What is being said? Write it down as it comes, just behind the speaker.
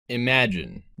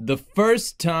Imagine the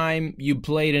first time you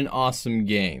played an awesome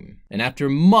game, and after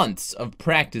months of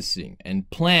practicing and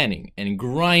planning and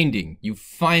grinding, you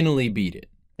finally beat it.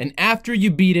 And after you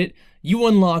beat it, you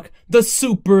unlock the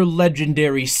super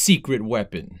legendary secret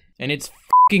weapon. And it's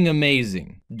fucking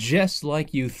amazing, just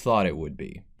like you thought it would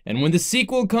be. And when the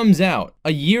sequel comes out,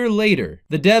 a year later,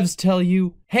 the devs tell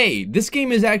you, hey, this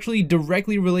game is actually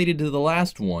directly related to the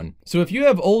last one, so if you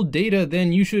have old data,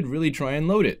 then you should really try and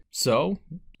load it. So,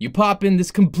 you pop in this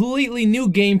completely new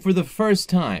game for the first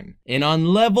time, and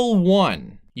on level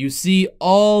 1, you see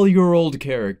all your old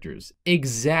characters,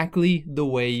 exactly the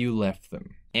way you left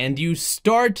them. And you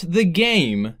start the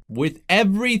game with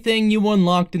everything you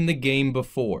unlocked in the game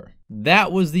before.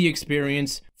 That was the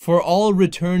experience for all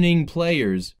returning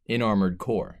players in Armored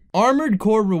Core. Armored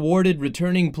Core rewarded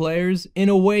returning players in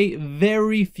a way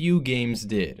very few games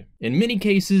did. In many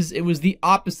cases, it was the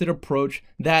opposite approach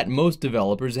that most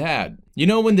developers had. You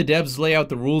know when the devs lay out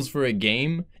the rules for a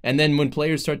game, and then when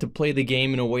players start to play the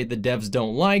game in a way the devs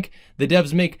don't like, the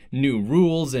devs make new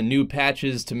rules and new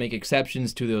patches to make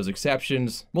exceptions to those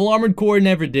exceptions? Well, Armored Core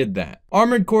never did that.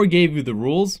 Armored Core gave you the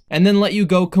rules, and then let you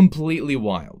go completely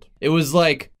wild. It was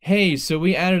like, hey, so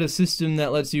we added a system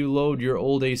that lets you load your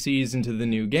old ACs into the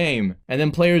new game. And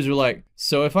then players were like,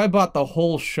 so if I bought the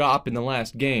whole shop in the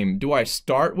last game, do I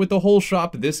start with the whole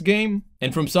shop this game?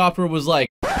 And FromSoftware was like,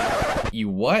 you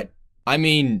what? I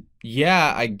mean,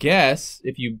 yeah, I guess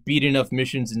if you beat enough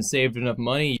missions and saved enough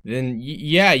money, then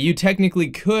yeah, you technically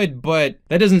could, but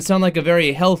that doesn't sound like a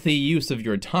very healthy use of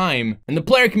your time. And the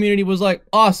player community was like,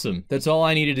 awesome, that's all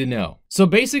I needed to know. So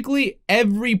basically,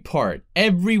 every part,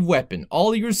 every weapon,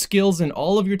 all your skills and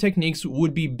all of your techniques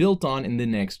would be built on in the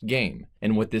next game.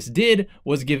 And what this did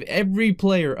was give every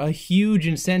player a huge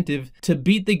incentive to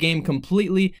beat the game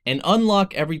completely and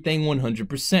unlock everything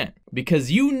 100%.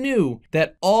 Because you knew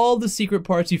that all the secret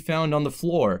parts you found on the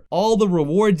floor, all the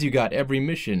rewards you got every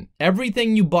mission,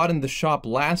 everything you bought in the shop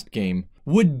last game,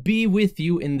 would be with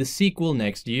you in the sequel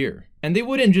next year. And they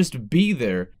wouldn't just be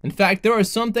there. In fact, there are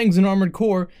some things in Armored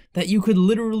Core that you could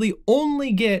literally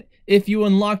only get if you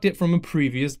unlocked it from a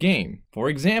previous game. For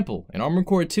example, in Armored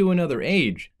Core 2 Another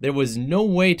Age, there was no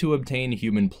way to obtain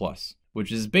Human Plus,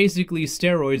 which is basically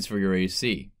steroids for your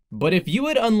AC. But if you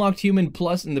had unlocked Human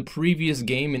Plus in the previous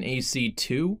game in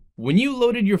AC2, when you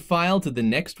loaded your file to the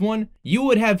next one, you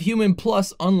would have Human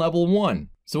Plus on level 1.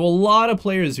 So a lot of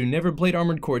players who never played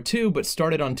Armored Core 2 but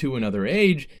started on 2 Another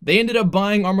Age, they ended up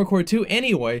buying Armored Core 2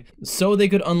 anyway, so they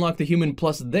could unlock the Human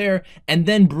Plus there and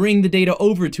then bring the data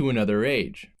over to Another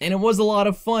Age. And it was a lot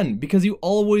of fun because you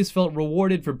always felt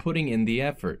rewarded for putting in the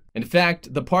effort. In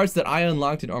fact, the parts that I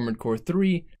unlocked in Armored Core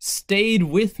 3 stayed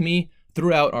with me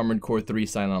throughout Armored Core 3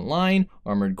 Silent Line,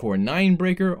 Armored Core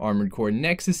 9breaker, Armored Core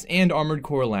Nexus, and Armored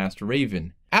Core Last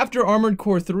Raven. After Armored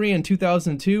Core 3 in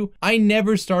 2002, I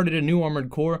never started a new Armored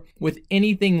Core with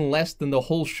anything less than the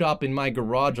whole shop in my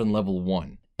garage on level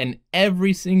 1. And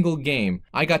every single game,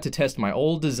 I got to test my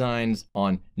old designs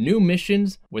on new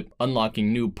missions, with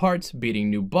unlocking new parts, beating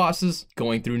new bosses,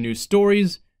 going through new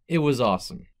stories. It was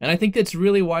awesome. And I think that's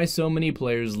really why so many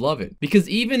players love it. Because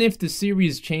even if the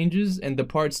series changes and the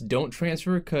parts don't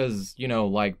transfer, because, you know,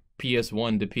 like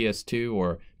PS1 to PS2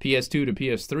 or PS2 to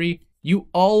PS3, you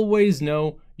always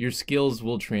know your skills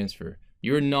will transfer.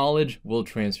 Your knowledge will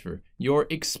transfer. Your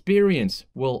experience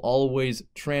will always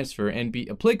transfer and be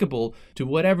applicable to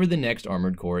whatever the next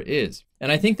Armored Core is.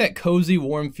 And I think that cozy,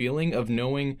 warm feeling of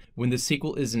knowing when the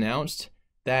sequel is announced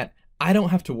that I don't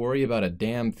have to worry about a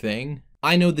damn thing.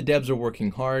 I know the devs are working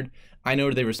hard. I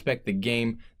know they respect the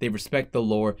game, they respect the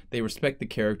lore, they respect the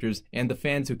characters, and the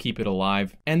fans who keep it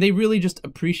alive. And they really just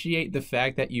appreciate the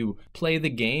fact that you play the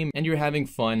game and you're having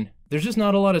fun. There's just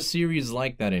not a lot of series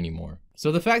like that anymore.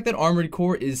 So the fact that Armored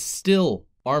Core is still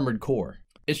Armored Core,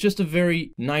 it's just a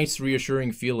very nice,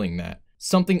 reassuring feeling that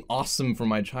something awesome from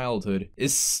my childhood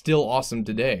is still awesome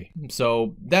today.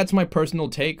 So that's my personal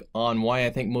take on why I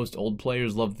think most old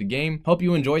players love the game. Hope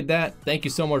you enjoyed that. Thank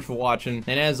you so much for watching.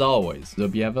 And as always,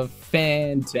 hope you have a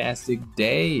fantastic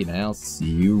day, and I'll see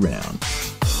you around.